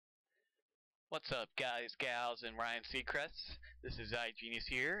What's up, guys, gals, and Ryan Seacrest? This is iGenius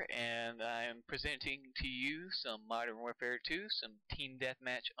here, and I'm presenting to you some Modern Warfare 2, some Team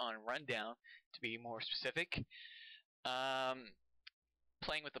Deathmatch on Rundown, to be more specific.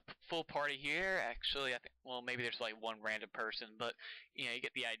 Playing with the full party here. Actually, I think, well, maybe there's like one random person, but you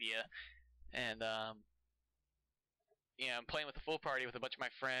get the idea. And I'm playing with the full party with a bunch of my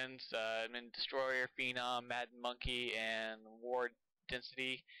friends. I'm in Destroyer, Phenom, Mad Monkey, and Ward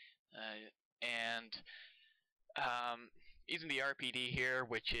Density. And using the RPD here,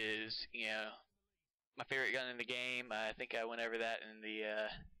 which is my favorite gun in the game. I think I went over that in the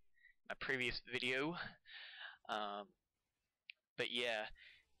my previous video. But yeah,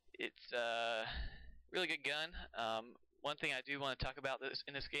 it's a really good gun. One thing I do want to talk about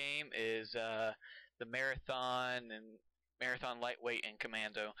in this game is the Marathon and Marathon Lightweight and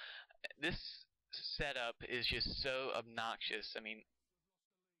Commando. This setup is just so obnoxious. I mean,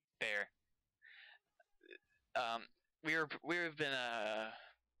 there. We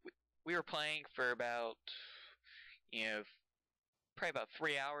were playing for about probably about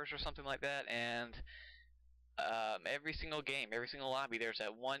 3 hours or something like that, and every single game, every single lobby, there's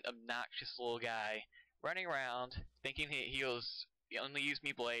that one obnoxious little guy running around thinking he only used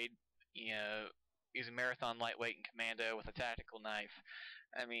me blade, using Marathon Lightweight and Commando with a tactical knife.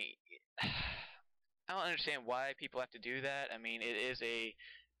 I mean, I don't understand why people have to do that. I mean, it is a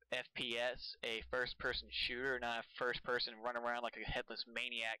FPS, a first-person shooter, not a first-person run around like a headless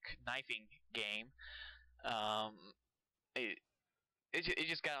maniac knifing game. It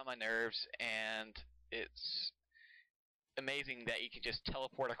just got on my nerves, and it's amazing that you can just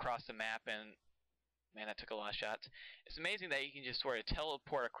teleport across the map. And man, that took a lot of shots. It's amazing that you can just sort of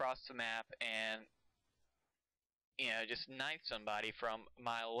teleport across the map and just knife somebody from a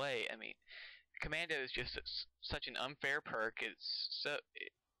mile away. I mean, Commando is just such an unfair perk.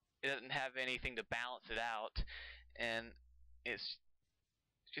 It doesn't have anything to balance it out, and it's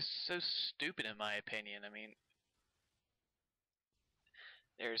just so stupid in my opinion. I mean,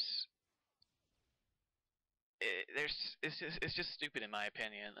 it's just stupid in my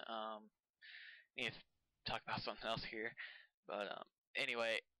opinion. Need to talk about something else here, but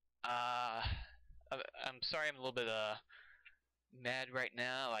anyway, I'm sorry I'm a little bit mad right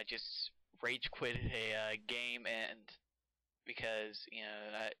now. I just rage quitted a game, and because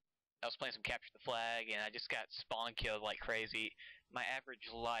I was playing some Capture the Flag, and I just got spawn killed like crazy. My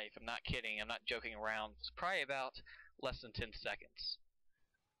average life, I'm not kidding, I'm not joking around, it's probably about less than 10 seconds.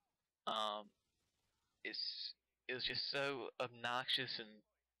 It was just so obnoxious and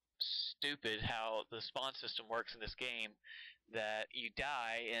stupid how the spawn system works in this game, that you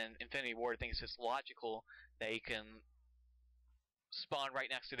die, and Infinity Ward thinks it's logical that you can spawn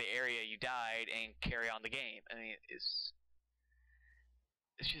right next to the area you died and carry on the game. I mean, it's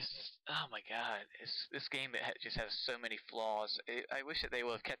just, oh my god, this game just has so many flaws. I wish that they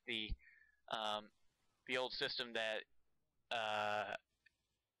would have kept the old system that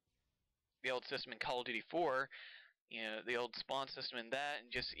the old system in Call of Duty 4, the old spawn system in that,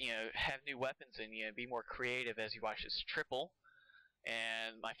 and just have new weapons and be more creative as you watch this triple.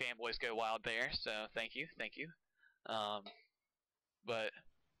 And my fanboys go wild there, so thank you. But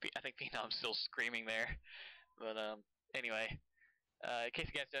I think Phenom's still screaming there. But anyway. In case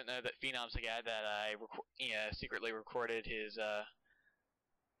you guys don't know, that Phenom's the guy that I secretly recorded his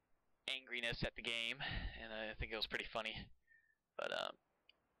angriness at the game, and I think it was pretty funny. But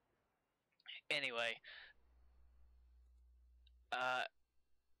anyway,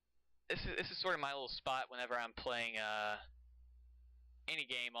 this is sort of my little spot whenever I'm playing any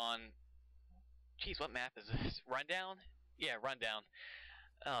game on. Jeez, what map is this? Rundown? Yeah, Rundown.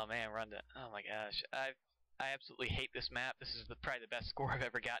 Oh man, Rundown. Oh my gosh, I absolutely hate this map. This is probably the best score I've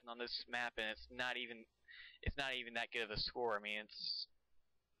ever gotten on this map, and it's not even that good of a score. I mean,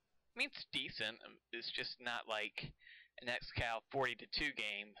 it's decent. It's just not like an XCal 40-2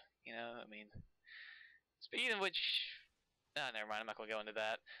 game. I mean, speaking of which, never mind. I'm not gonna go into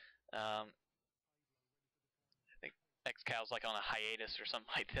that. I think XCal's like on a hiatus or something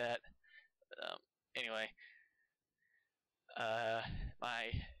like that. Anyway,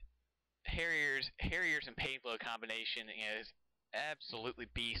 my Harriers and payload combination is absolutely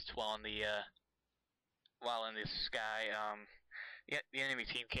beast while in the sky. The enemy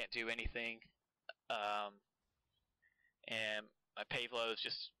team can't do anything, and my payload is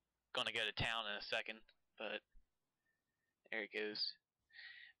just gonna go to town in a second. But there it goes.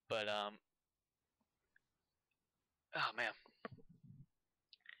 But oh man.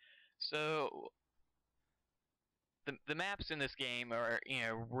 So the maps in this game are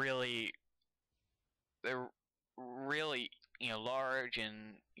they're really large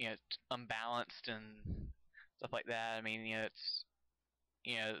and unbalanced and stuff like that. I mean, it's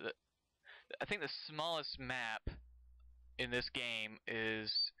I think the smallest map in this game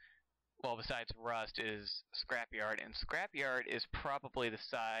is, well, besides Rust, is Scrapyard, and Scrapyard is probably the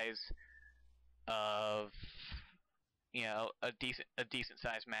size of a decent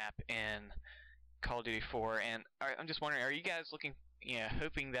sized map in Call of Duty 4. And I'm just wondering, are you guys hoping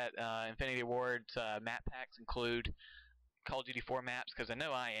that Infinity Ward's map packs include Call of Duty 4 maps? Because I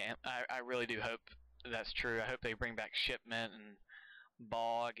know I am. I really do hope that's true. I hope they bring back Shipment and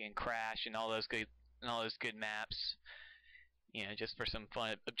Bog and Crash and all those good maps. Just for some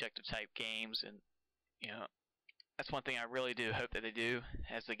fun objective type games, and that's one thing I really do hope that they do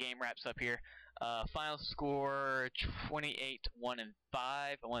as the game wraps up here. Final score 28, 1, and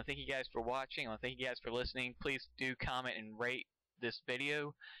 5. I want to thank you guys for watching. I want to thank you guys for listening. Please do comment and rate this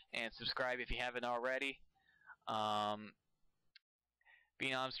video, and subscribe if you haven't already. Benom's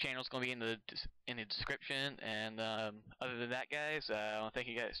channel is going to be in the description, and other than that, guys, I want to thank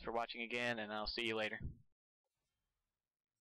you guys for watching again, and I'll see you later.